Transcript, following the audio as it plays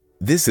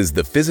This is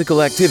the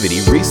Physical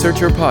Activity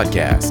Researcher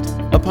Podcast,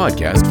 a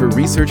podcast for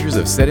researchers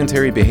of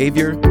sedentary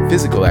behavior,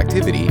 physical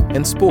activity,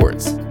 and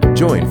sports.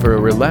 Join for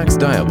a relaxed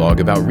dialogue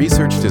about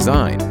research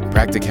design,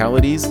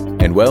 practicalities,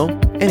 and, well,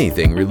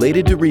 anything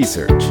related to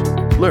research.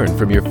 Learn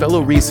from your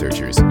fellow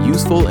researchers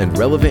useful and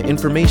relevant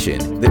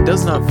information that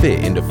does not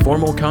fit into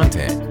formal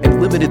content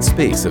and limited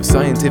space of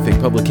scientific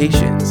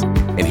publications.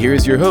 And here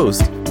is your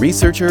host,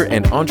 researcher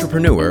and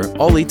entrepreneur,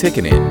 Olli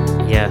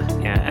Tikkanen. Yeah.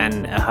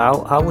 And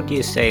how would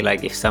you say,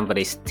 like, if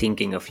somebody's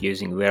thinking of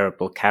using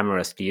wearable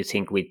cameras, do you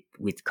think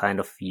with kind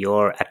of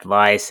your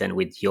advice and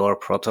with your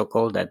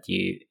protocol that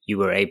you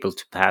were able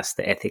to pass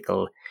the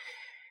ethical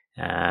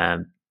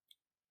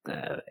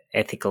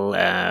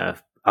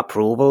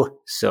approval?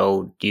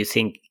 So do you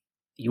think,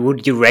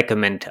 would you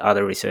recommend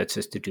other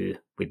researchers to do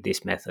with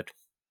this method?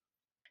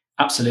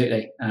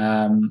 Absolutely.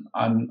 I'm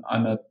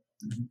a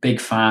big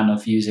fan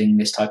of using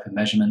this type of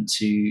measurement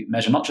to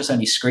measure not just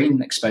only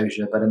screen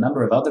exposure, but a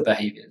number of other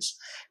behaviors.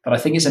 But I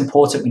think it's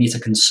important we need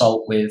to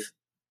consult with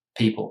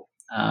people.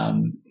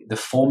 The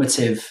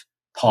formative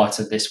part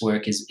of this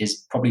work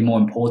is probably more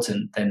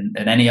important than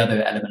any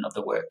other element of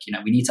the work. You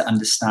know, we need to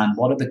understand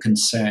what are the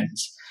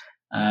concerns.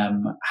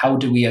 How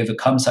do we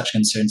overcome such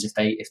concerns if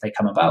they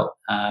come about?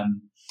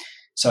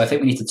 So I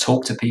think we need to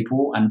talk to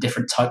people and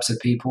different types of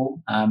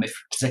people.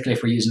 Particularly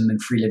if we're using them in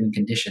free living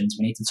conditions,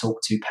 we need to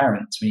talk to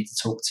parents. We need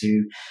to talk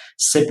to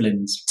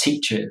siblings,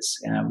 teachers.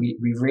 We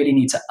really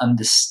need to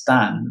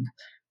understand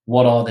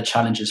what are the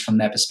challenges from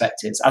their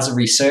perspectives. As a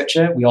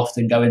researcher, we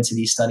often go into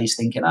these studies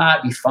thinking,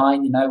 it'd be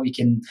fine. We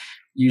can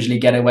usually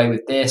get away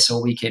with this,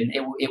 or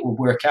it will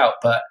work out.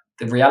 But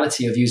the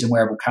reality of using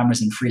wearable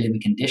cameras in free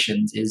living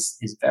conditions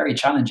is very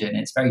challenging.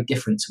 It's very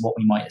different to what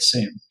we might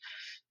assume.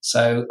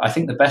 So I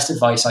think the best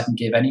advice I can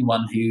give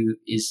anyone who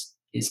is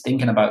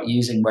thinking about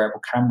using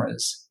wearable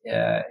cameras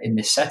in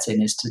this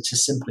setting is to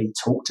simply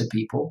talk to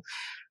people,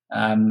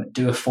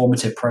 do a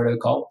formative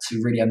protocol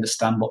to really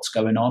understand what's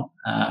going on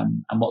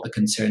and what the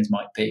concerns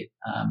might be.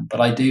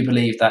 But I do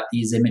believe that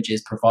these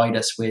images provide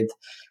us with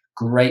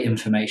great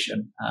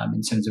information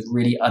in terms of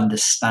really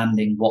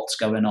understanding what's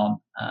going on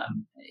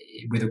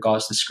with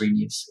regards to screen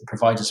use. It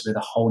provides us with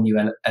a whole new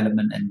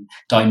element and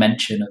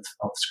dimension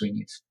of screen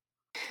use.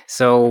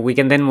 So we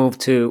can then move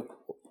to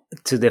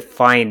the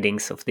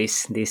findings of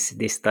this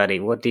study.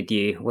 What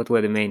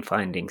were the main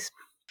findings?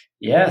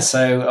 Yeah,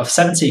 so of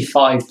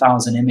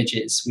 75,000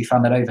 images, we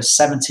found that over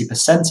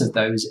 70% of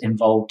those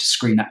involved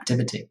screen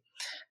activity.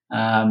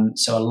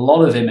 So a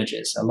lot of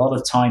images, a lot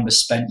of time was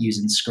spent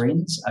using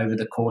screens over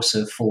the course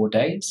of 4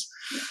 days.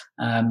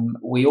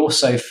 We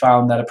also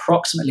found that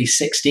approximately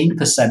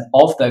 16%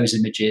 of those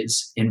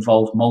images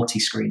involved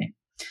multi-screening.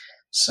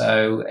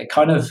 So it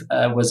kind of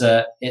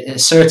it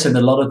ascertained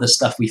a lot of the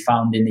stuff we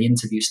found in the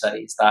interview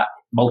studies, that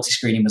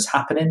multi-screening was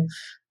happening,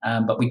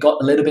 but we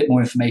got a little bit more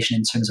information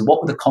in terms of what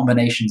were the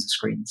combinations of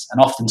screens. And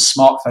often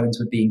smartphones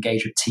would be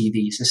engaged with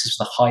TVs. This is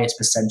the highest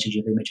percentage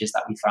of images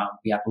that we found.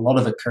 We had a lot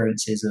of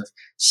occurrences of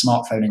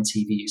smartphone and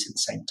TV use at the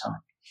same time.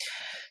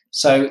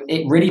 So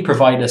it really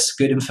provided us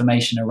good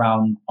information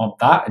around on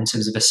that in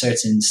terms of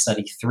ascertaining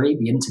study 3,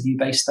 the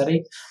interview-based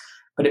study.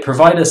 But it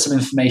provided us some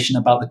information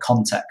about the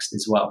context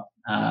as well.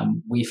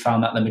 We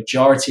found that the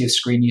majority of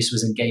screen use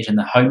was engaged in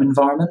the home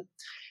environment.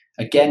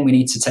 Again, we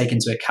need to take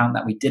into account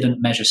that we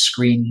didn't measure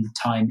screen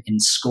time in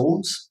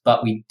schools,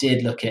 but we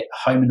did look at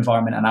home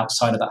environment and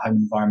outside of that home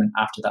environment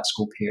after that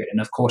school period, and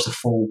of course a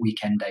full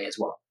weekend day as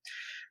well.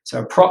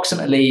 So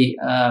approximately,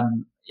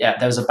 there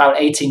was about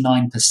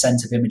 89%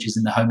 of images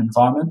in the home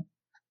environment.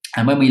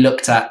 And when we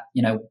looked at,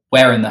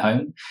 where in the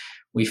home,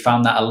 we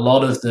found that a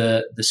lot of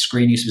the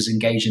screen use was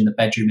engaged in the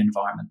bedroom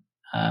environment.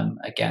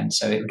 Again,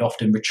 so it would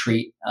often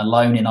retreat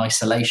alone in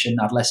isolation.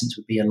 Adolescents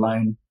would be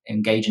alone,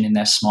 engaging in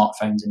their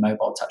smartphones and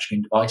mobile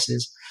touchscreen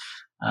devices.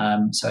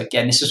 So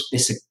again,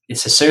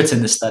 it's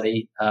ascertained the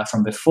study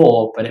from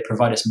before, but it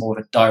provided us more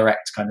of a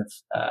direct kind of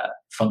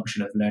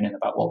function of learning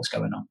about what was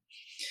going on.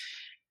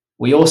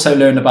 We also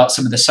learned about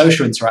some of the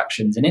social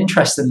interactions. And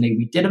interestingly,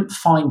 we didn't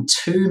find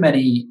too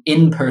many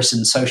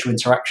in-person social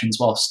interactions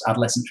whilst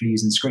adolescents were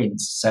using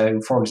screens. So,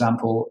 for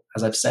example,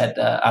 as I've said,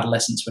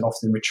 adolescents would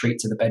often retreat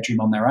to the bedroom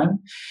on their own.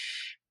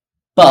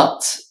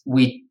 But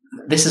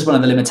this is one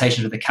of the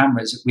limitations of the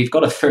cameras. We've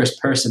got a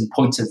first-person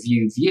point of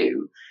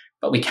view,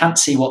 but we can't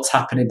see what's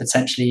happening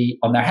potentially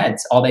on their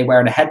heads. Are they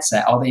wearing a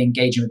headset? Are they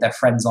engaging with their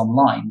friends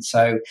online?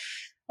 So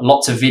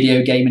lots of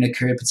video gaming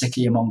occurred,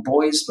 particularly among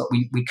boys, but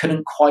we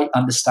couldn't quite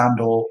understand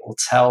or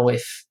tell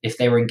if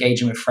they were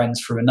engaging with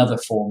friends through another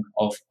form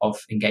of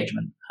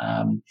engagement.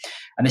 And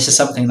this is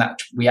something that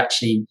we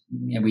actually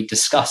we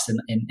discussed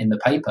in the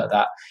paper,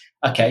 that,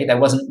 okay, there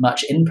wasn't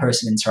much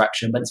in-person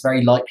interaction, but it's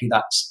very likely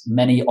that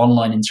many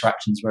online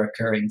interactions were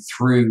occurring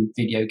through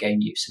video game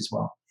use as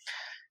well.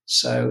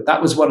 So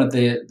that was one of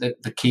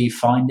the key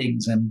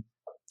findings. And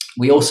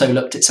we also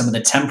looked at some of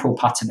the temporal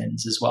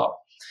patternings as well.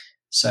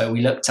 So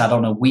we looked at,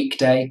 on a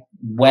weekday,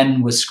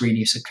 when was screen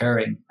use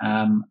occurring,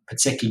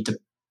 particularly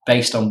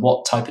based on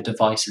what type of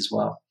device as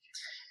well.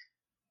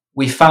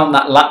 We found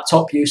that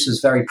laptop use was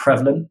very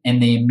prevalent in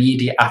the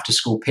immediate after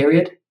school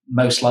period,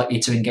 most likely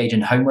to engage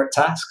in homework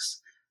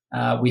tasks.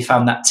 We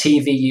found that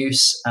TV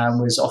use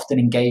was often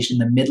engaged in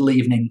the middle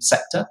evening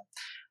sector.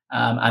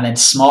 And then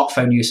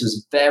smartphone use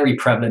was very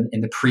prevalent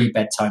in the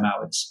pre-bedtime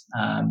hours.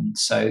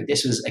 So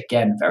this was,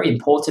 again, very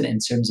important in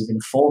terms of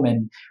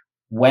informing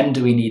when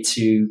do we need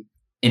to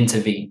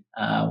intervene?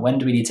 When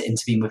do we need to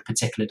intervene with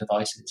particular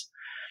devices?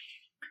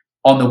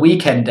 On the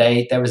weekend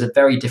day, there was a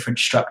very different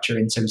structure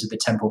in terms of the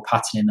temporal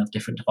patterning of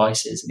different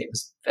devices, and it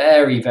was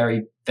very,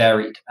 very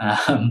varied.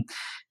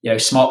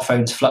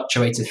 Smartphones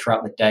fluctuated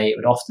throughout the day. It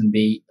would often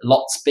be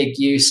lots big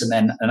use, and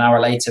then an hour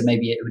later,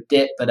 maybe it would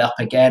dip, but up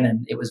again,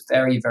 and it was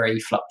very,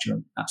 very fluctuant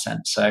in that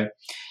sense. So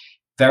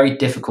very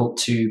difficult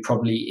to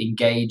probably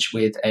engage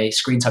with a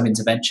screen time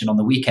intervention on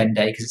the weekend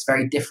day because it's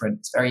very different.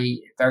 It's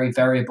very, very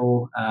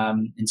variable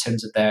in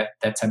terms of their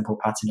temporal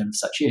pattern and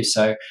such use.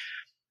 So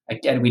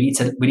again, we need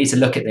to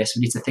look at this.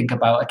 We need to think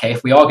about, okay,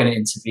 if we are going to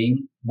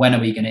intervene, when are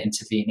we going to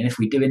intervene? And if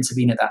we do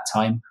intervene at that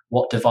time,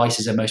 what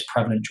devices are most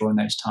prevalent during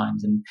those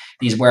times? And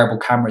these wearable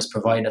cameras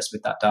provide us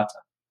with that data.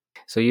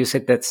 So you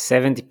said that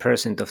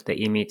 70% of the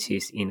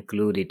images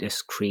included a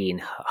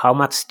screen. How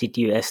much did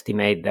you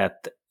estimate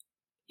that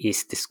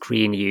is the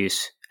screen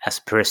use as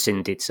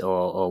percentage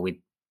or with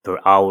per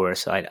hour?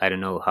 So I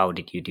don't know, how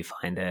did you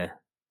define the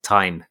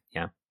time?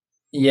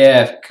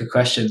 Yeah, good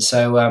question.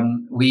 So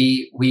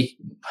we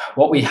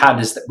what we had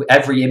is that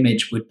every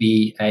image would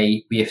be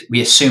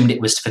we assumed it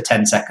was for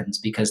 10 seconds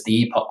because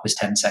the epoch was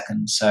 10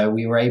 seconds. So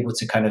we were able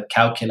to kind of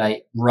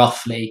calculate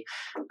roughly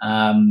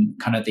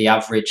kind of the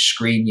average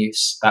screen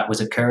use that was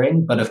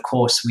occurring. But of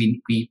course,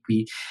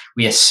 we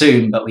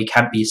assume, but we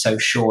can't be so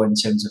sure in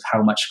terms of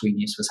how much screen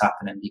use was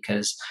happening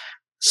because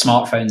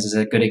smartphones is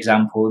a good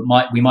example.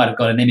 We might have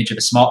got an image of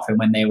a smartphone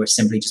when they were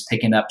simply just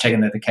picking up,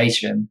 checking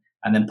notification,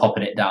 and then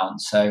popping it down.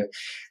 So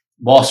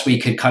whilst we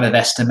could kind of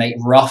estimate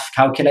rough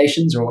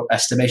calculations or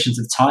estimations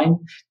of time,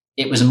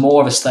 it was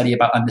more of a study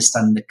about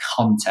understanding the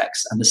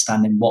context,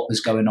 understanding what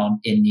was going on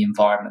in the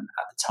environment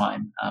at the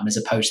time, as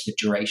opposed to the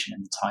duration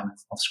and the time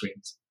of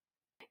screens.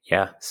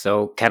 Yeah,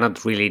 so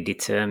cannot really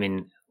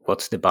determine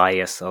what's the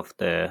bias of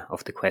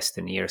the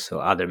questionnaire, so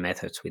other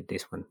methods with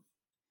this one.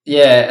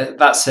 Yeah,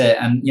 that's it.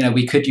 And,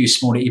 we could use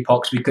smaller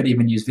epochs. We could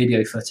even use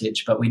video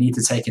footage, but we need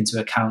to take into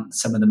account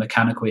some of the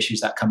mechanical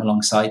issues that come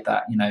alongside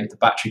that. The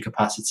battery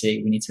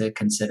capacity we need to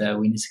consider.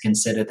 We need to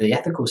consider the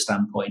ethical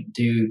standpoint.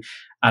 Do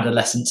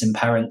adolescents and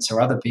parents or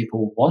other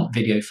people want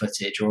video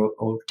footage,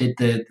 or did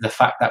the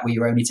fact that we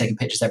were only taking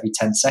pictures every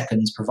 10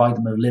 seconds provide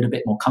them a little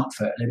bit more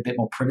comfort, a little bit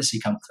more privacy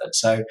comfort?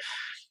 So,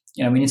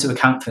 we need to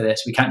account for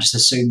this. We can't just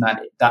assume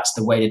that that's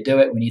the way to do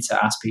it. We need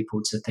to ask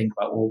people to think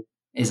about, well,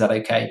 is that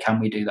okay? Can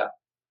we do that?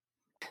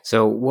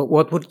 So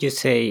what would you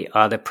say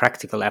are the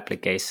practical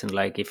applications?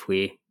 Like if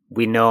we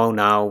know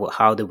now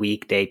how the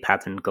weekday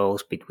pattern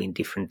goes between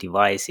different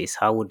devices,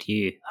 would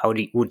you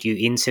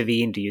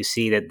intervene? Do you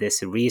see that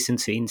there's a reason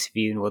to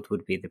intervene? What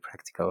would be the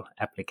practical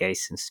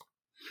applications?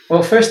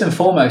 Well, first and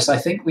foremost, I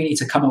think we need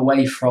to come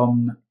away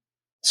from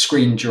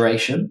screen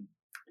duration.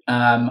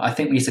 I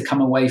think we need to come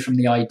away from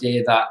the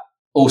idea that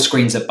all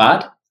screens are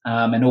bad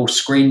and all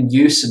screen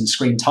use and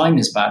screen time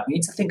is bad. We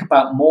need to think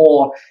about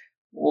more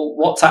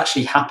what's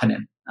actually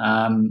happening.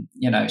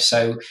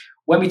 So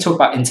when we talk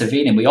about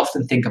intervening, we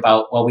often think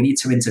about, well, we need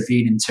to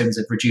intervene in terms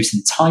of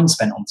reducing time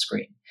spent on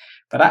screen.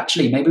 But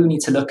actually, maybe we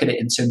need to look at it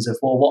in terms of,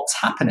 well, what's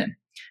happening?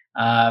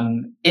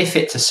 If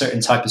it's a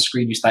certain type of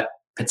screen use that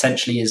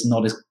potentially is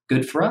not as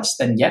good for us,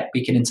 then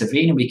we can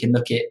intervene and we can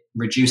look at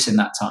reducing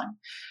that time.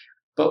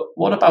 But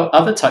what about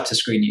other types of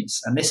screen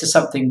use? And this is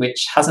something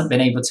which hasn't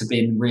been able to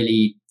be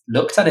really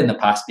looked at in the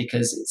past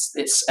because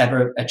it's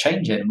ever a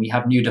changing. We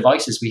have new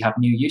devices, we have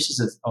new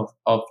uses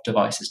of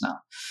devices now.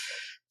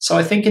 So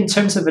I think in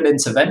terms of an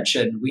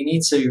intervention, we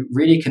need to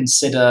really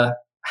consider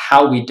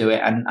how we do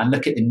it and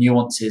look at the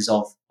nuances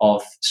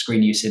of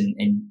screen use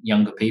in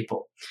younger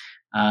people.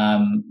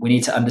 We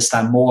need to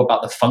understand more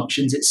about the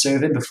functions it's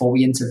serving before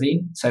we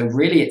intervene. So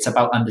really it's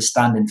about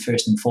understanding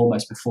first and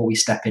foremost before we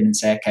step in and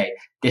say, okay,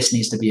 this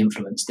needs to be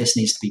influenced, this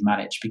needs to be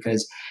managed,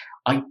 because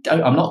I'm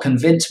not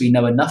convinced we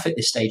know enough at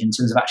this stage in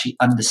terms of actually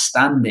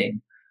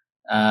understanding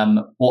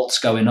what's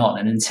going on.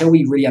 And until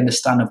we really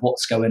understand of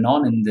what's going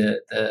on in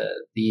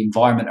the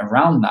environment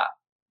around that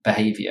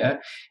behavior,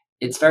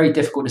 it's very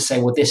difficult to say,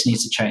 well, this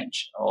needs to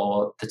change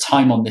or the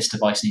time on this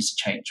device needs to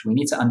change. We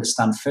need to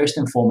understand first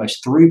and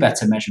foremost through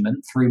better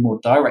measurement, through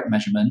more direct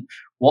measurement,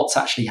 what's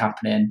actually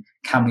happening.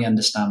 Can we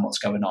understand what's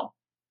going on?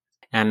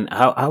 And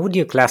how would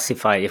you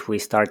classify if we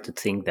start to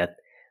think that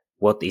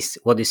what is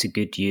a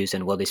good use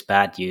and what is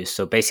bad use?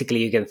 So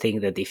basically you can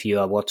think that if you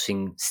are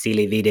watching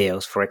silly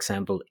videos, for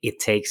example, it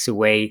takes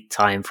away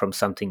time from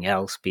something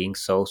else, being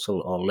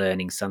social or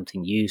learning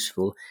something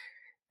useful.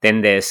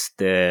 Then there's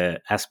the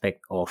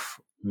aspect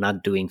of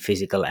not doing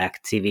physical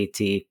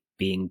activity,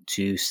 being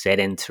too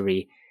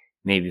sedentary,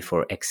 maybe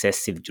for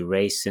excessive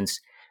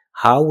durations.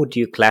 How would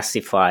you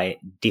classify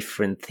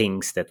different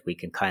things that we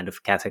can kind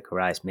of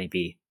categorize,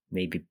 maybe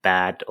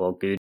bad or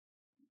good?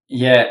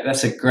 Yeah,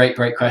 that's a great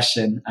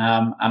question.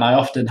 And I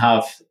often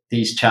have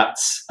these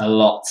chats a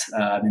lot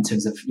in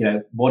terms of,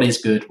 what is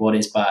good, what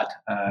is bad.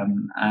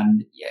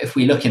 And if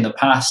we look in the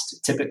past,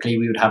 typically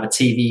we would have a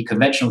TV,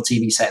 conventional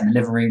TV set in the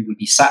living room, we'd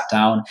be sat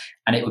down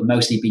and it would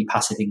mostly be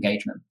passive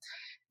engagement.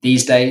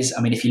 These days,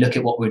 I mean, if you look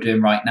at what we're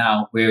doing right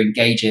now, we're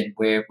engaging,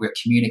 we're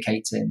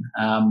communicating,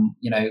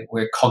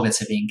 we're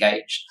cognitively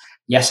engaged.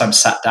 Yes, I'm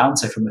sat down.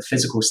 So from a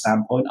physical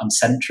standpoint, I'm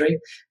sedentary,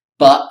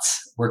 but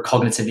we're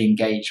cognitively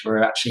engaged.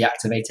 We're actually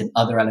activating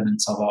other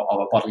elements of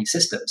our bodily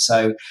system.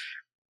 So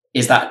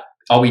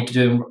are we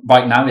doing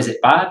right now? Is it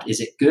bad? Is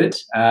it good?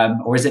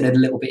 Or is it a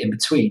little bit in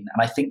between?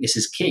 And I think this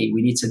is key.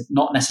 We need to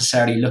not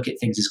necessarily look at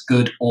things as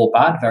good or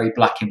bad, very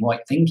black and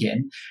white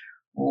thinking.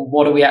 Well,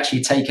 what are we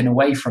actually taking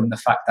away from the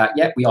fact that,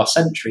 we are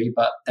sedentary,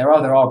 but there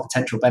are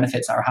potential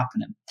benefits that are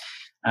happening.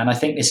 And I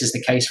think this is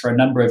the case for a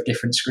number of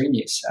different screen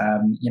use.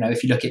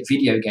 If you look at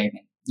video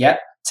gaming,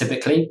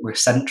 typically we're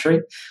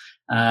sedentary.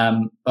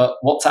 But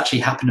what's actually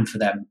happening for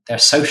them? They're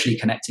socially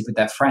connected with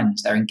their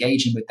friends. They're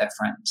engaging with their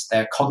friends.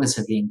 They're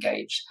cognitively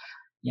engaged.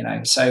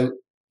 So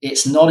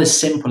it's not as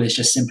simple as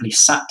just simply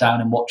sat down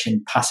and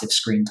watching passive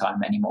screen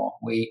time anymore.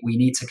 We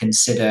need to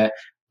consider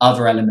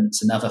other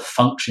elements and other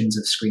functions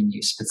of screen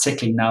use,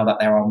 particularly now that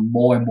there are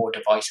more and more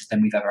devices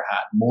than we've ever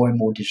had, more and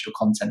more digital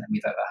content than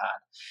we've ever had.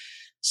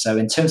 So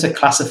in terms of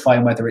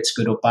classifying whether it's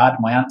good or bad,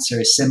 my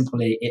answer is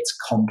simply it's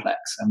complex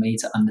and we need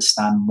to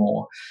understand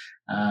more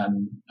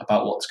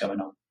about what's going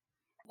on.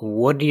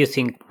 What do you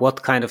think,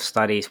 what kind of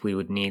studies we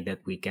would need that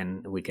we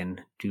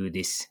can do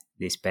this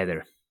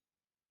better?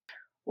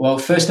 Well,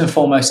 first and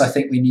foremost, I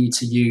think we need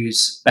to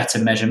use better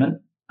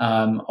measurement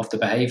of the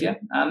behavior.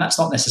 And that's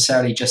not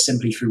necessarily just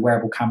simply through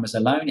wearable cameras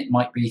alone. It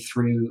might be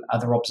through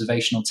other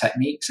observational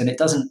techniques. And it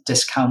doesn't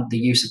discount the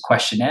use of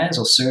questionnaires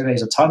or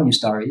surveys or time use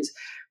diaries.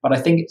 But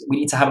I think we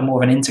need to have a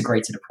more of an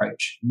integrated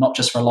approach, not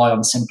just rely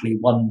on simply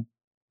one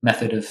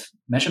method of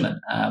measurement.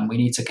 We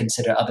need to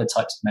consider other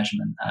types of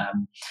measurement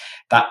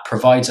that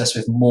provides us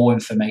with more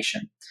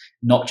information,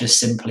 not just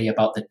simply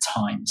about the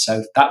time.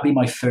 So that'd be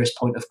my first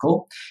point of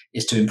call,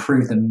 is to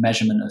improve the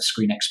measurement of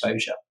screen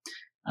exposure.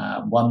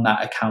 One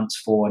that accounts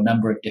for a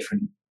number of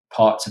different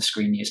parts of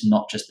screen use,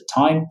 not just the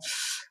time.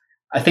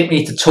 I think we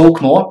need to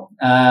talk more.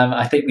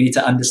 I think we need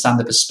to understand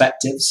the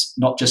perspectives,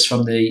 not just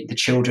from the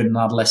children and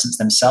adolescents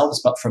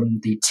themselves, but from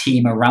the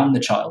team around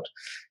the child,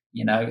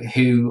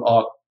 who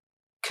are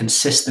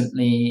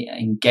consistently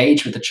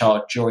engaged with the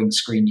child during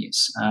screen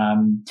use.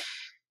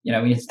 We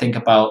need to think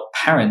about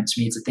parents.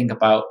 We need to think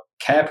about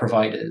care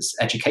providers,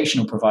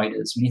 educational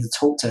providers. We need to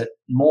talk to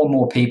more and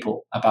more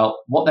people about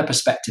what their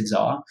perspectives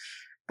are,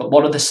 but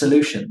what are the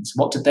solutions?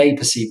 What do they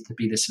perceive to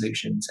be the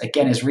solutions?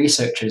 Again, as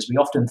researchers, we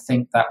often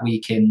think that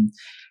we can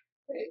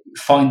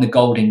find the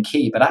golden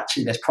key, but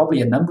actually there's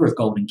probably a number of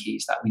golden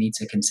keys that we need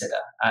to consider.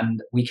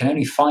 And we can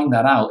only find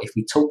that out if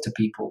we talk to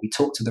people, we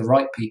talk to the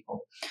right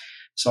people.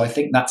 So I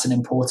think that's an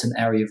important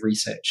area of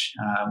research.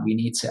 We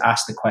need to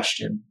ask the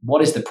question,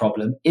 what is the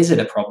problem? Is it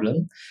a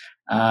problem?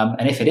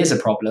 And if it is a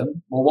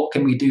problem, well, what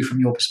can we do from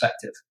your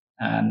perspective?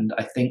 And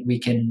I think we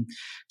can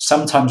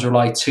sometimes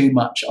rely too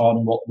much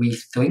on what we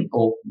think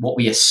or what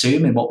we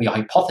assume and what we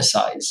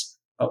hypothesize,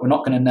 but we're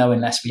not going to know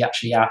unless we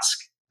actually ask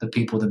the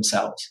people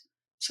themselves.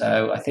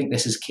 So I think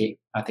this is key.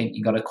 I think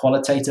you've got a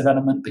qualitative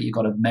element, but you've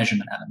got a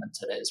measurement element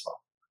to it as well.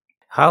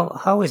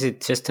 How is it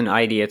just an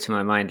idea to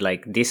my mind,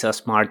 like these are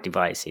smart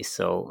devices,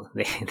 so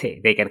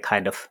they can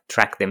kind of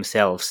track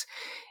themselves.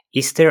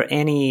 Is there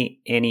any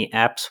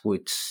apps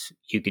which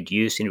you could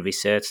use in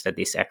research that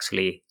is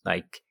actually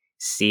like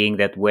seeing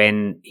that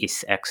when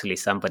is actually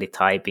somebody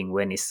typing,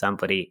 when is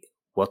somebody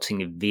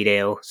watching a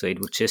video, so it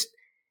would just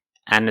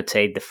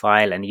annotate the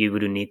file and you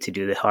wouldn't need to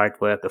do the hard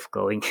work of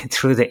going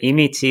through the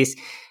images?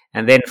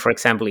 And then, for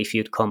example, if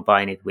you'd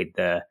combine it with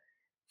the,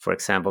 for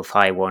example,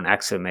 thigh-worn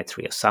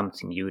accelerometry or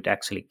something, you would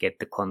actually get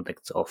the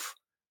context of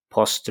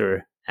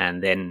posture,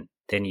 and then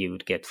you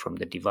would get from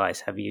the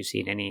device. Have you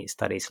seen any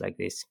studies like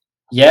this?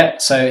 Yeah,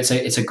 so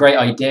it's a great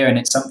idea, and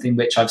it's something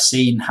which I've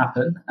seen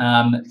happen.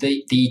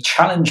 The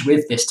challenge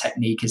with this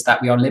technique is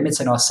that we are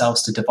limiting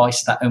ourselves to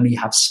devices that only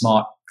have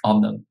smart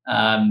on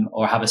them,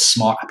 or have a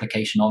smart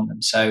application on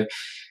them. So,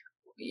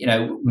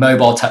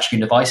 mobile touchscreen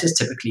devices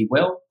typically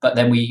will, but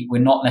then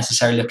we're not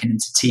necessarily looking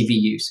into TV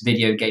use,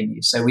 video game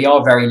use. So we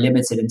are very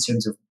limited in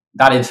terms of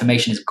that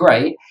information is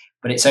great,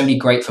 but it's only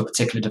great for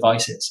particular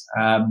devices.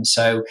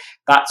 So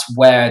that's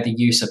where the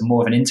use of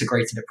more of an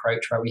integrated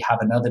approach, where we have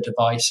another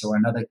device or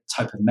another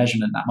type of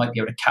measurement that might be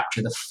able to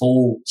capture the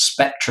full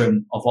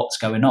spectrum of what's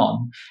going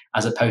on,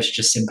 as opposed to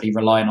just simply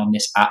relying on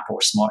this app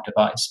or smart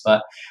device.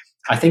 But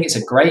I think it's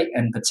a great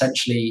and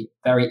potentially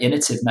very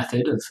innovative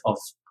method of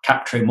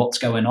capturing what's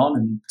going on,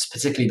 and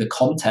particularly the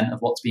content of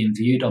what's being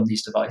viewed on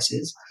these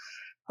devices.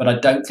 But I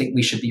don't think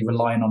we should be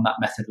relying on that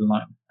method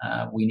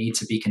alone. We need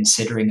to be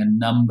considering a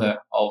number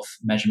of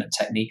measurement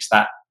techniques,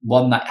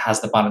 one that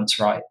has the balance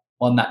right,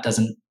 one that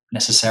doesn't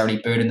necessarily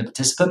burden the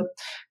participant,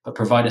 but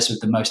provide us with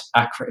the most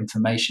accurate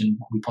information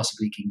we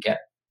possibly can get.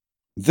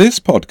 This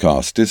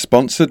podcast is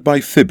sponsored by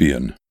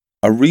Fibion.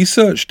 a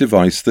research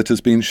device that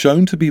has been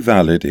shown to be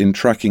valid in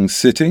tracking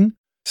sitting,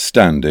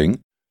 standing,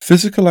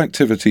 physical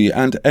activity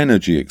and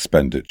energy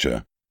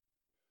expenditure.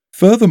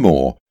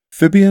 Furthermore,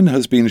 Fibion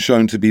has been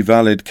shown to be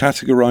valid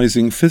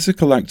categorizing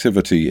physical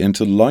activity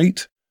into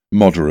light,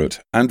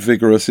 moderate, and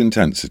vigorous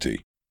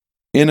intensity.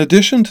 In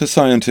addition to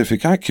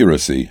scientific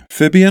accuracy,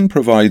 Fibion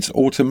provides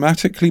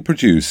automatically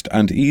produced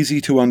and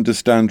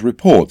easy-to-understand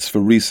reports for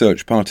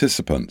research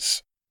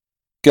participants.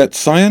 Get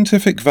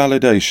scientific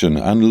validation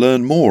and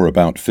learn more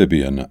about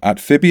Fibion at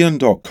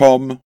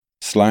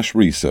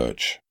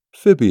fibion.com/research.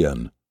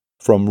 Fibion,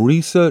 from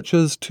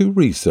researchers to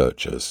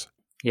researchers.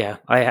 Yeah,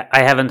 I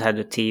haven't had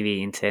a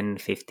TV in 10,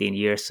 15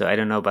 years, so I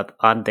don't know, but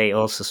aren't they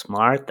also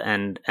smart?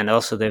 And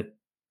also the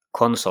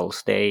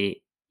consoles,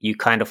 you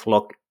kind of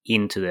log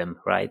into them,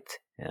 right?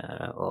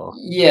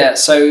 Yeah,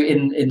 so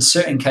in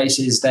certain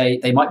cases they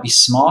might be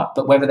smart,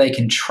 but whether they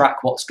can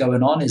track what's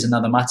going on is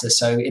another matter.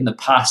 So in the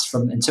past,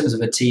 in terms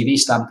of a TV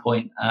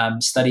standpoint,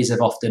 studies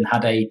have often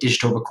had a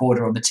digital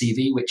recorder on the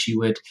TV, which you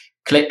would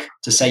click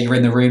to say you're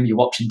in the room, you're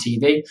watching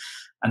TV,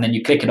 and then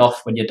you click it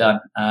off when you're done.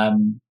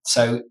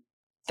 So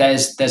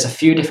there's a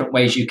few different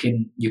ways you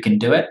can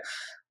do it.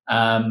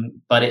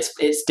 But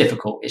it's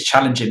difficult. It's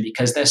challenging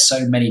because there's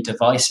so many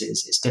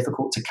devices. It's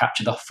difficult to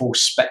capture the full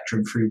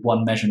spectrum through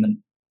one measurement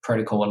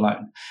protocol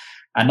alone,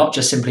 and not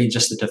just simply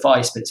the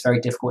device, but it's very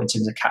difficult in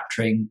terms of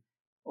capturing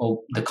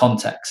all the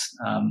context.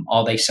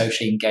 Are they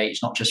socially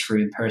engaged, not just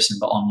through in person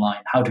but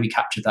online? How do we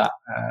capture that?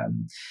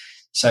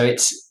 So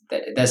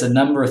there's a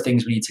number of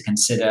things we need to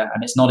consider,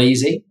 and it's not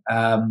easy.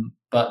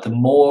 But the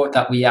more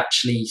that we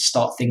actually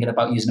start thinking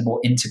about using a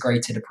more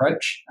integrated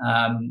approach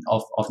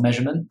of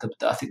measurement,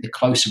 I think the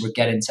closer we're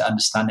getting to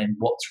understanding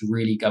what's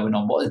really going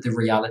on, what is the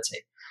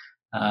reality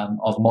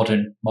of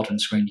modern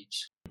screen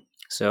use.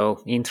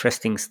 So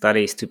interesting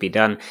studies to be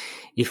done.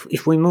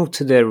 If we move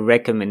to the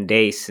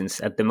recommendations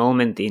at the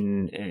moment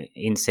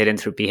in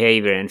sedentary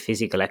behavior and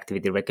physical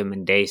activity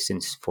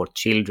recommendations for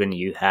children,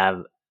 you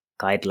have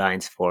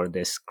guidelines for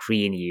the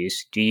screen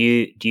use. Do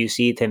you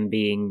see them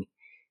being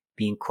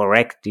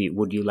correct?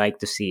 Would you like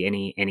to see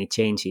any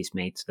changes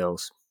made to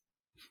those?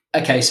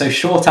 Okay, so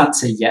short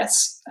answer,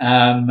 yes.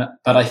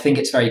 But I think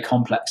it's very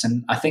complex.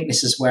 And I think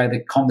this is where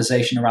the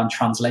conversation around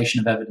translation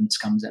of evidence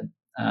comes in.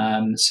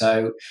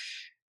 So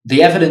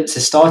the evidence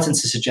is starting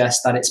to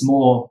suggest that it's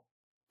more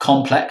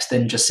complex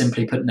than just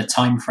simply putting a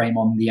time frame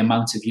on the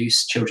amount of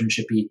use children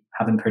should be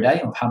having per day,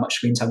 or how much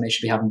screen time they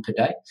should be having per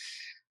day.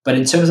 But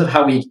in terms of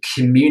how we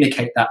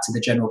communicate that to the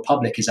general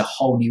public is a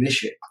whole new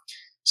issue.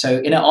 So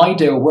in an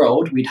ideal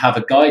world, we'd have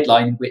a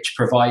guideline which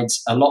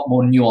provides a lot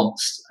more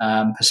nuanced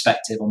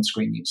perspective on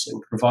screen use. It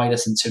would provide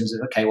us in terms of,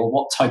 okay, well,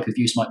 what type of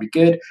use might be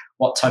good,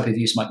 what type of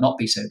use might not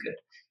be so good.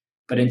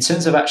 But in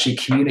terms of actually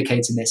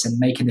communicating this and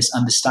making this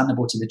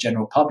understandable to the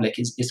general public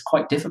is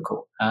quite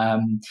difficult.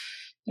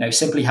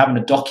 Simply having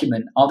a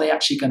document, are they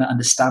actually going to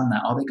understand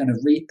that? Are they going to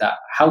read that?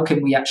 How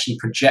can we actually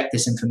project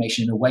this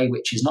information in a way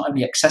which is not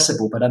only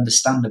accessible but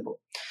understandable?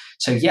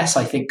 So yes,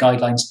 I think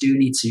guidelines do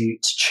need to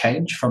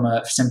change from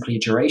simply a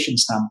duration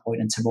standpoint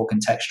into more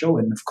contextual.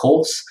 And of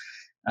course,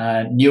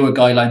 newer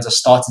guidelines are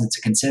starting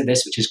to consider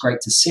this, which is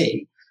great to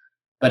see.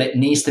 But it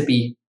needs to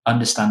be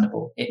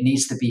understandable. It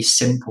needs to be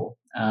simple,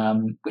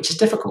 which is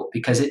difficult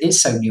because it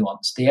is so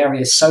nuanced. The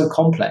area is so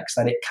complex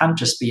that it can't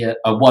just be a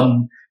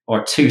one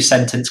or two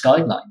sentence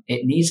guideline.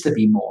 It needs to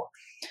be more.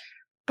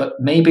 But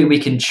maybe we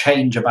can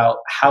change about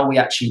how we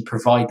actually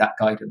provide that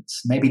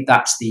guidance. Maybe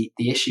that's the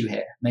issue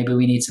here. Maybe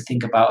we need to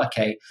think about,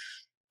 okay,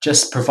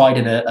 just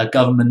providing a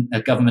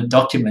government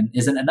document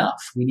isn't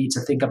enough. We need to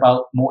think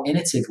about more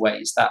innovative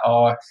ways that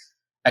are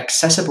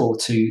accessible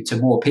to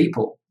more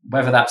people,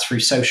 whether that's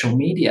through social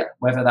media,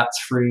 whether that's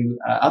through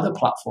other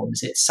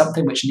platforms. It's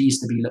something which needs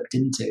to be looked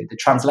into. The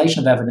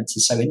translation of evidence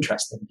is so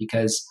interesting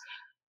because,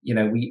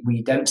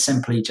 we don't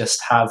simply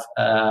just have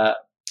a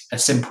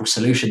simple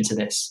solution to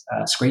this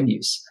screen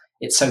use.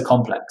 It's so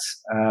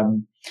complex.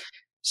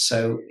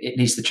 So it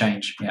needs to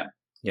change. Yeah.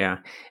 Yeah.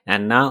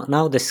 And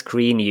now the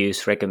screen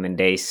use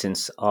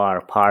recommendations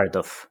are part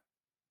of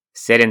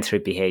sedentary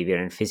behavior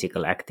and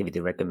physical activity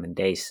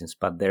recommendations,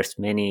 but there's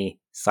many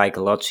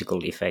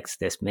psychological effects.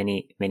 There's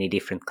many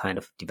different kind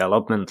of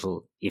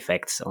developmental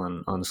effects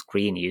on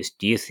screen use.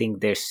 Do you think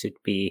there should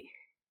be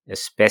a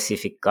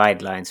specific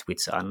guidelines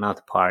which are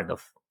not part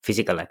of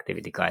physical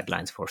activity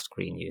guidelines for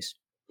screen use?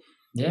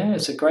 Yeah,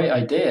 it's a great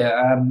idea.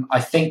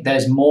 I think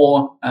there's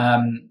more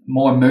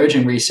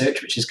emerging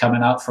research which is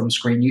coming out from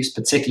screen use,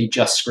 particularly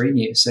just screen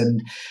use.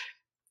 And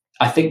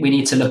I think we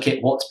need to look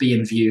at what's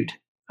being viewed.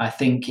 I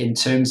think in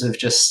terms of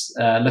just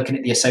looking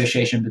at the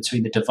association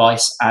between the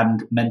device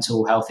and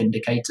mental health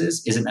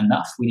indicators isn't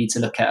enough. We need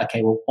to look at,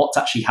 okay, well, what's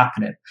actually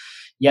happening?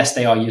 Yes,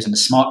 they are using a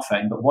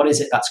smartphone, but what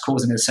is it that's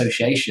causing an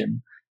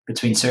association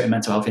between certain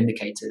mental health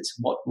indicators?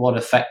 What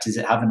effect is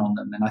it having on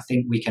them? And I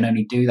think we can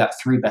only do that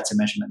through better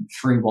measurement,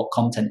 through what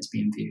content is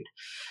being viewed.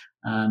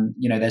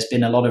 There's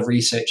been a lot of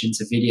research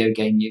into video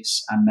game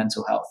use and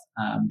mental health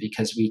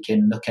because we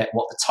can look at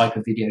what the type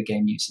of video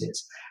game use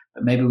is.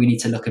 but maybe we need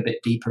to look a bit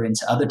deeper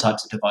into other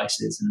types of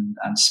devices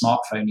and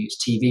smartphone use,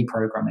 TV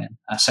programming,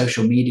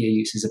 social media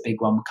use is a big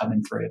one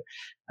coming through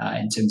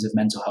in terms of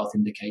mental health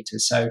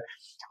indicators. So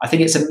I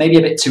think it's maybe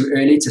a bit too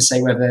early to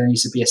say whether there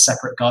needs to be a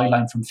separate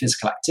guideline from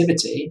physical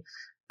activity,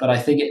 but I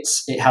think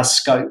it has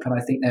scope, and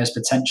I think there's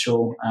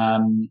potential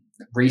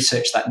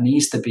research that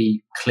needs to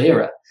be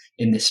clearer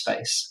in this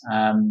space,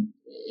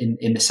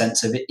 in the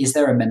sense of, is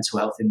there a mental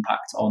health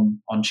impact on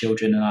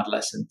children and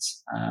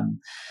adolescents?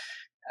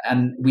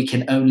 And we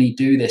can only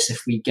do this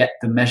if we get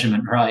the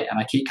measurement right. And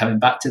I keep coming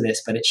back to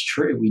this, but it's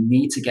true. We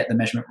need to get the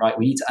measurement right.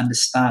 We need to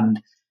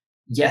understand,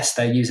 yes,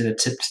 they're using a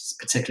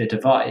particular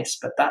device,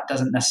 but that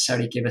doesn't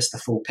necessarily give us the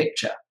full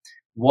picture.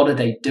 What are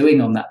they doing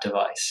on that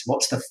device?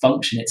 What's the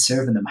function it's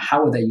serving them?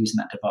 How are they using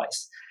that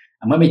device?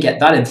 And when we get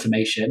that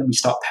information and we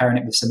start pairing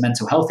it with some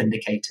mental health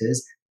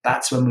indicators,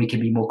 that's when we can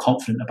be more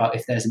confident about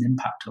if there's an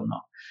impact or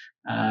not.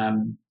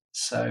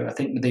 So I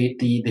think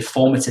the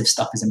formative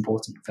stuff is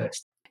important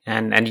first.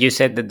 And you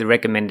said that the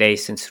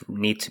recommendations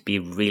need to be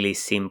really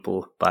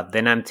simple, but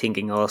then I'm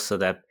thinking also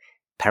that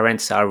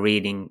parents are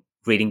reading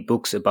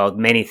books about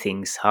many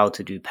things, how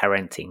to do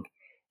parenting.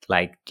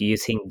 Like, do you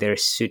think there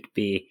should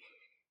be,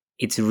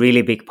 it's a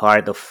really big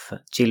part of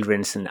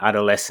children's and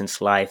adolescents'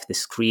 life, the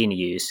screen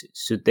use.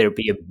 Should there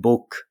be a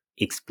book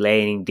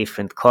explaining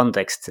different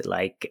contexts,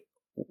 like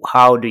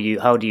how do you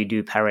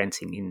do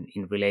parenting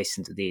in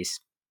relation to this?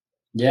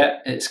 Yeah,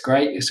 it's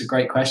great. It's a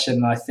great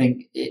question. I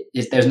think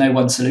there's no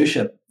one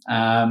solution.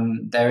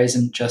 There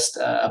isn't just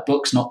a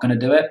book's not going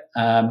to do it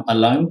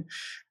alone.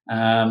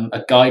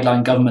 A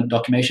guideline government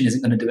documentation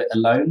isn't going to do it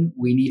alone.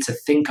 We need to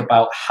think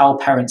about how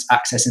parents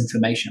access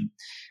information.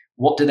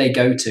 What do they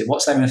go to?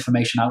 What's their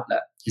information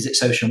outlet? Is it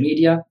social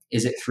media?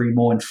 Is it through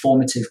more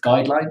informative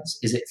guidelines?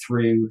 Is it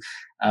through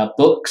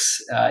books?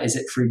 Is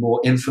it through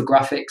more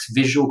infographics,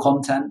 visual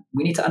content?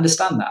 We need to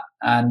understand that.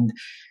 And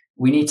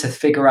we need to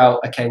figure out,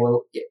 okay,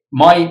 well,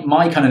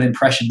 my kind of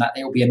impression that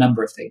it will be a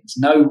number of things.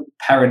 No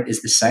parent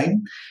is the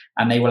same,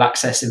 and they will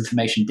access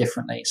information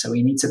differently. So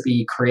we need to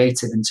be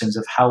creative in terms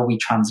of how we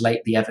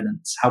translate the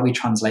evidence, how we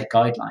translate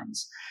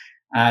guidelines.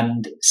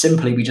 And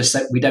simply, we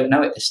don't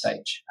know at this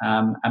stage.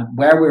 And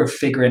where we're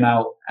figuring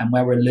out and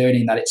where we're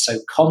learning that it's so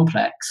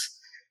complex,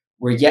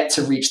 we're yet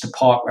to reach the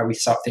part where we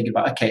start thinking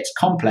about, okay, it's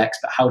complex,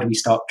 but how do we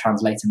start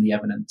translating the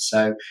evidence?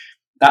 So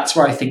that's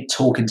where I think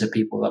talking to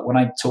people, that when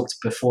I talked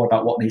before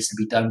about what needs to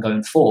be done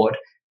going forward,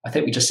 I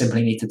think we just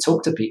simply need to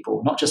talk to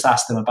people, not just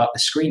ask them about the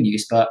screen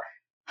use, but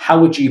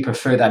how would you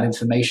prefer that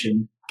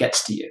information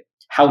gets to you?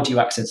 How do you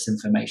access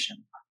information?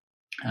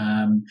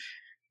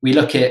 We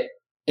look at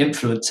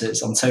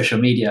influencers on social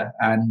media,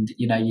 and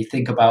you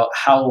think about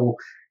how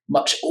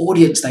much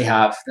audience they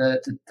have,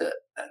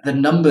 the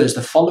numbers,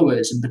 the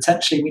followers, and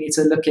potentially we need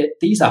to look at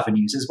these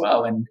avenues as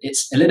well. And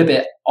it's a little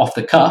bit off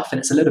the cuff and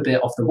it's a little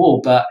bit off the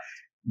wall, but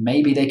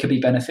maybe they could be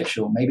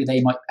beneficial. Maybe they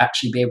might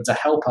actually be able to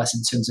help us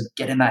in terms of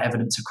getting that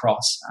evidence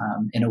across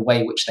in a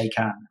way which they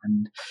can.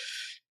 And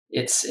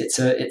it's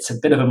a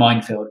bit of a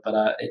minefield,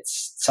 but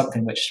it's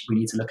something which we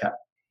need to look at.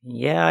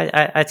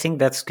 Yeah, I think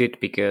that's good,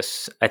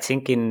 because I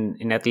think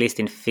in at least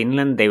in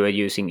Finland they were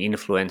using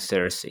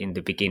influencers in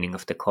the beginning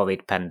of the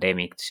COVID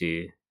pandemic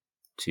to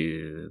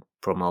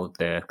promote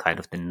the kind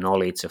of the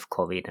knowledge of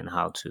COVID and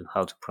how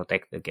to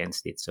protect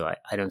against it. So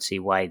I don't see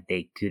why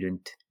they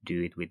couldn't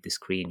do it with the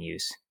screen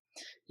use.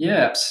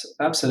 Yeah,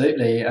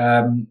 absolutely.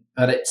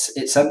 But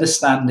it's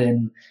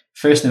understanding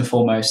first and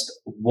foremost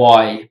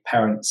why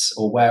parents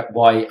or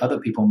why other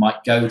people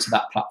might go to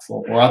that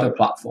platform or other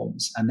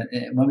platforms. And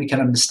when we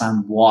can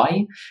understand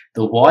why,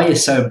 the why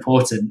is so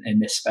important in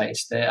this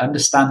space. The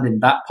understanding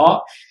that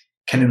part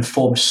can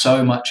inform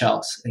so much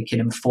else. It can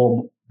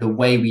inform the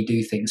way we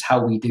do things,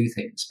 how we do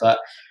things. But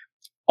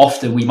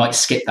often we might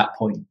skip that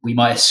point. We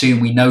might assume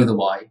we know the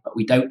why, but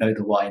we don't know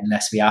the why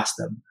unless we ask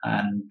them.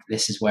 And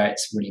this is where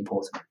it's really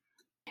important.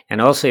 And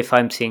also, if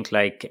I'm thinking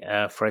like,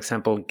 for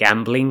example,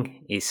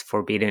 gambling is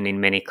forbidden in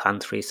many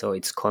countries, so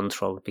it's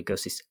controlled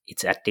because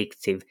it's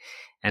addictive.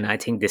 And I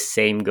think the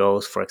same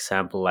goes, for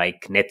example,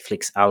 like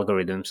Netflix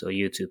algorithms or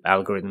YouTube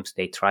algorithms.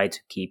 They try to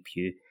keep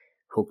you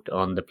hooked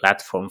on the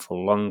platform for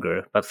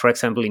longer. But for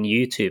example, in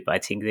YouTube, I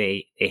think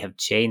they have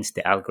changed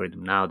the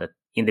algorithm now, that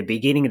in the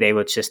beginning,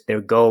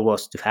 their goal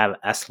was to have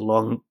as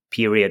long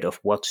period of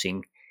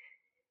watching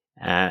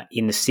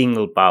in a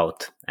single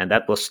bout. And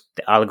that was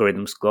the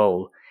algorithm's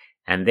goal.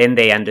 And then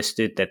they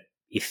understood that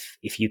if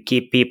you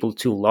keep people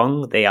too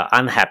long, they are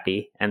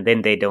unhappy, and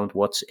then they don't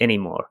watch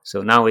anymore.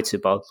 So now it's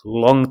about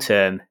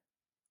long-term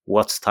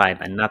watch time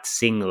and not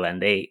single,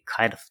 and they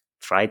kind of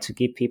try to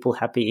keep people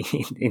happy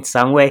in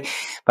some way.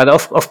 But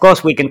of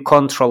course, we can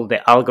control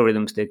the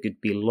algorithms. There could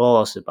be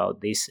laws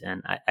about this,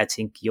 and I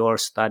think your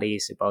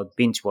studies about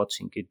binge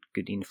watching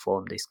could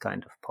inform this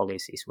kind of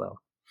policy as well.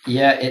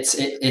 Yeah, it's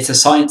a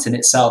science in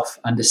itself,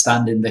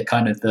 understanding the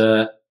kind of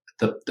the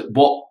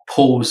what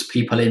pulls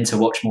people in to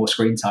watch more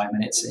screen time,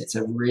 and it's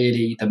a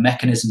really, the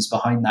mechanisms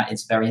behind that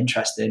is very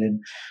interesting.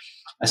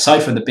 And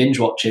aside from the binge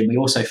watching, we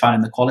also found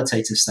in the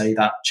qualitative study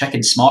that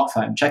checking the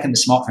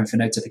smartphone for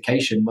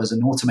notification was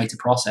an automated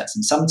process.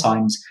 And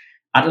sometimes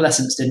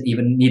adolescents didn't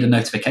even need a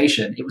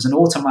notification. It was an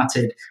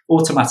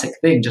automatic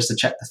thing just to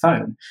check the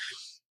phone.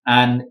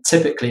 And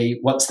typically,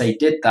 once they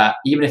did that,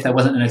 even if there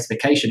wasn't a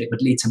notification, it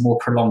would lead to more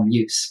prolonged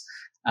use.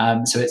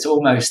 So it's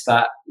almost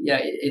that,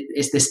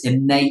 it's this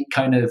innate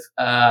kind of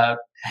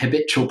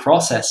habitual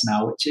process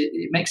now, which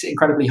it makes it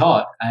incredibly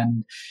hard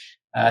and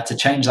to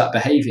change that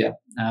behavior.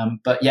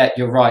 But yeah,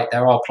 you're right.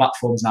 There are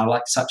platforms now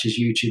like such as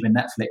YouTube and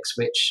Netflix,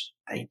 which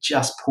they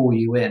just pull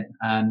you in,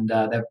 and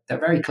they're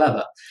very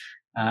clever.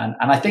 And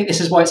I think this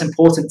is why it's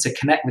important to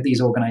connect with these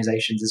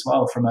organizations as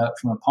well from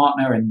a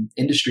partner and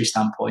industry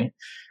standpoint.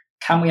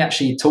 Can we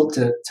actually talk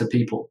to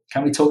people?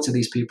 Can we talk to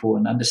these people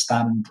and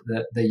understand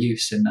the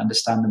use and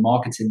understand the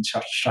marketing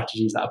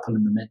strategies that are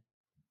pulling them in?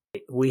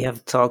 We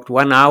have talked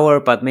 1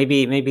 hour, but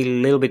maybe a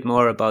little bit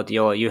more about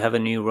you have a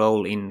new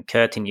role in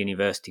Curtin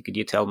University. Could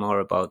you tell more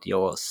about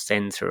your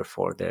Center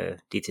for the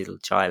Digital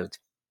Child?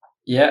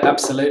 Yeah,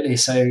 absolutely.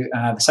 So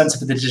the Center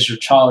for the Digital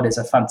Child is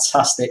a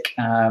fantastic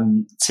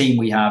team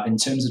we have in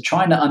terms of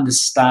trying to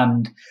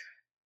understand,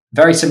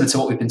 very similar to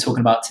what we've been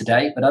talking about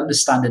today, but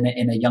understanding it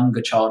in a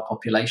younger child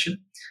population.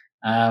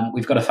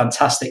 We've got a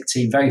fantastic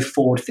team, very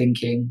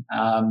forward-thinking,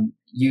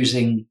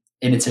 using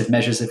innovative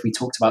measures that we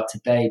talked about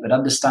today, but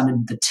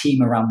understanding the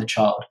team around the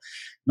child,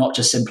 not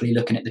just simply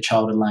looking at the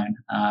child alone.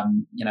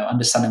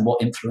 Understanding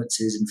what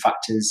influences and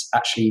factors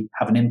actually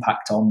have an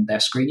impact on their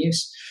screen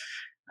use.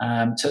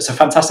 So it's a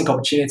fantastic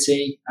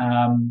opportunity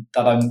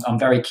that I'm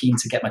very keen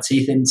to get my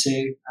teeth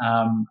into,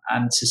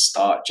 and to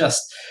start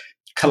just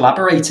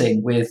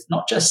collaborating with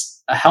not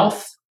just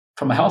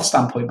from a health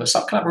standpoint, but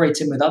start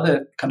collaborating with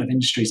other kind of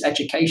industries,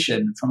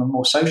 education from a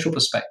more social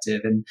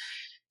perspective, and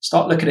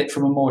start looking at it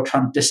from a more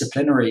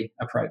transdisciplinary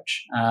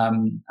approach.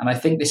 And I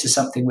think this is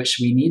something which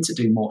we need to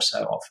do more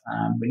so of.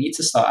 We need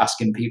to start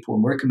asking people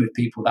and working with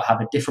people that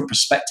have a different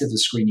perspective of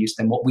screen use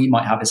than what we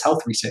might have as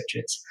health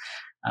researchers.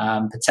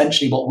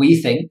 Potentially what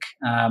we think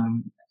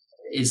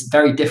is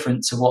very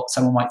different to what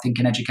someone might think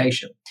in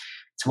education,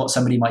 to what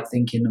somebody might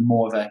think in a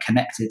more of a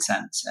connected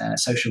sense,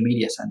 social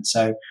media sense.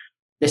 So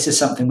this is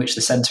something which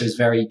the centre is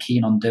very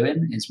keen on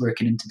doing, is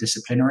working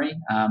interdisciplinary,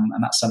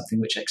 and that's something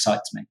which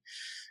excites me.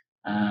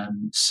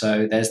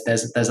 So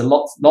there's a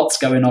lots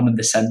going on in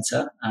the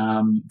centre,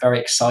 very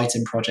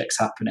exciting projects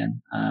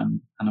happening,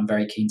 and I'm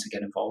very keen to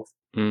get involved.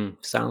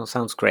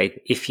 Sounds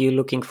great. If you're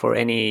looking for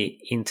any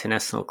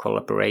international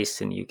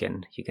collaboration, you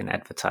can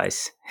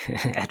advertise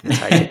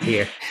it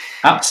here.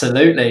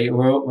 Absolutely,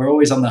 we're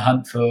always on the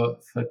hunt for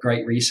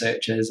great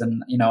researchers,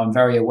 and I'm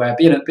very aware.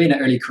 Being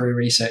an early career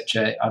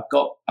researcher,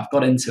 I've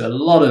got into a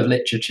lot of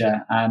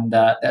literature, and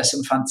there's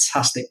some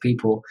fantastic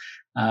people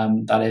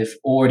that have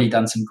already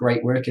done some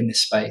great work in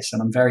this space,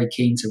 and I'm very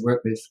keen to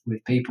work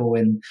with people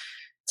and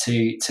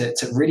to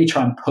really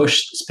try and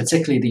push,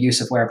 particularly the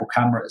use of wearable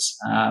cameras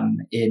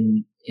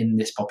in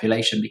this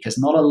population, because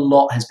not a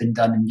lot has been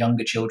done in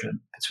younger children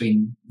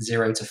between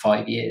 0 to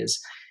 5 years,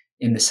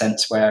 in the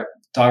sense where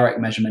direct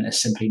measurement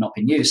has simply not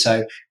been used.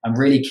 So I'm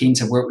really keen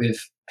to work with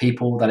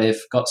people that have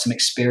got some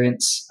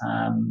experience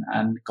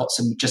and got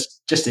some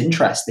just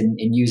interest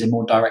in using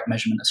more direct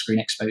measurement of screen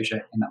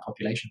exposure in that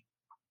population.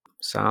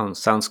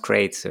 Sounds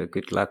great. So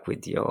good luck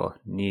with your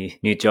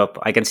new job.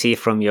 I can see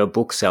from your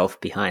bookshelf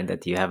behind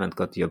that you haven't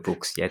got your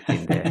books yet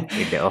in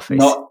the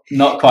office.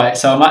 Not quite.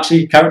 So I'm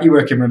actually currently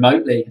working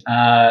remotely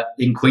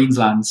in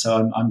Queensland.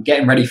 So I'm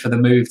getting ready for the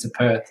move to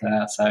Perth.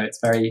 So it's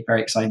very,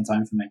 very exciting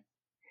time for me.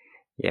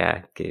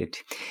 Yeah, good.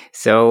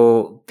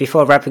 So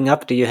before wrapping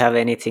up, do you have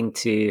anything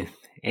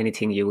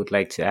you would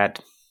like to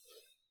add?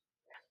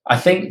 I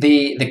think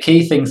the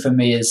key thing for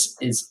me is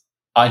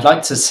I'd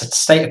like to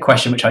state a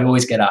question which I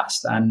always get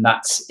asked, and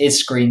that's,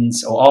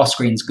 are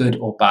screens good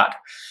or bad?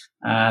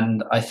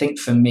 And I think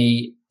for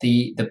me,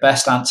 the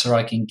best answer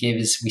I can give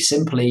is we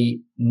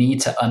simply need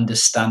to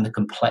understand the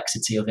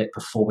complexity of it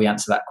before we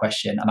answer that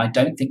question. And I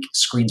don't think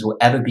screens will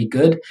ever be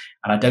good,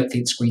 and I don't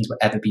think screens will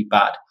ever be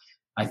bad.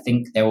 I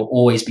think they will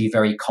always be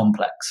very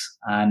complex.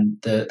 And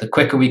the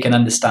quicker we can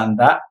understand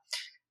that,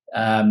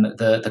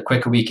 the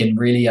quicker we can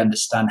really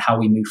understand how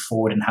we move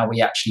forward and how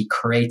we actually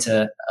create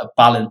a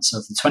balance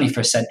of the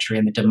 21st century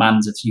and the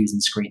demands of using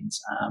screens.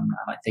 And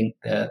I think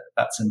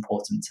that's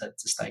important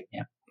to state.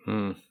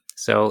 Yeah.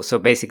 So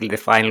basically the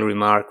final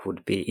remark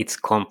would be it's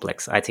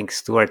complex. I think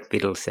Stuart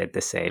Biddle said the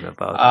same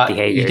about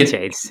behavior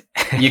change.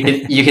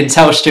 you can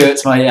tell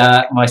Stuart's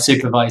my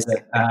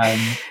supervisor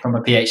from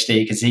a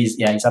PhD, because he's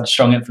had a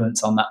strong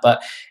influence on that.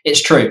 But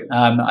it's true.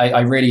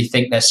 I really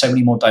think there's so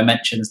many more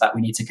dimensions that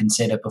we need to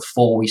consider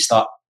before we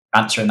start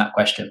answering that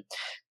question.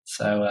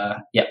 So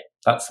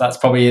that's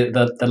probably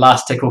the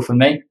last tickle for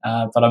me.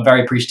 But I'm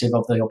very appreciative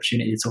of the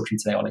opportunity to talk to you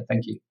today, Ollie.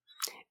 Thank you.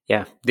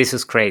 Yeah, this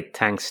was great.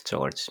 Thanks,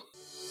 George.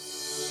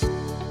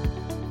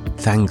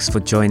 Thanks for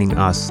joining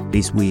us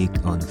this week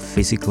on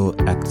Physical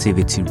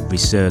Activity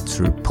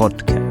Researcher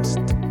Podcast.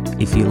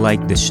 If you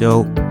like the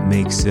show,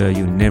 make sure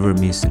you never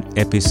miss an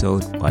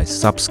episode by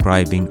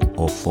subscribing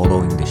or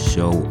following the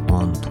show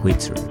on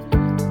Twitter.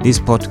 This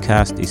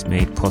podcast is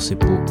made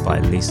possible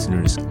by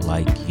listeners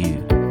like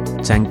you.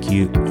 Thank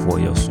you for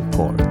your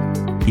support.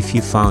 If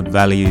you found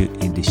value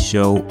in this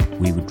show,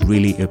 we would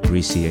really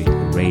appreciate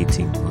a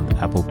rating on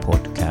Apple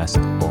Podcast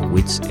or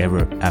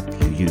whichever app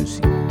you're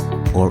using.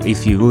 Or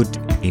if you would,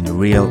 in a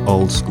real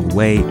old school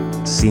way,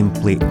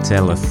 simply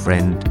tell a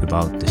friend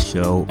about the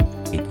show.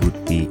 It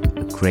would be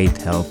a great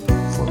help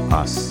for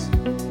us.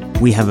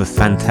 We have a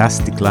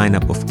fantastic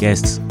lineup of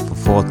guests for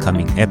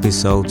forthcoming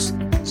episodes,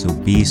 so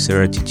be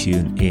sure to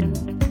tune in.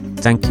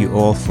 Thank you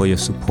all for your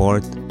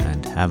support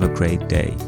and have a great day.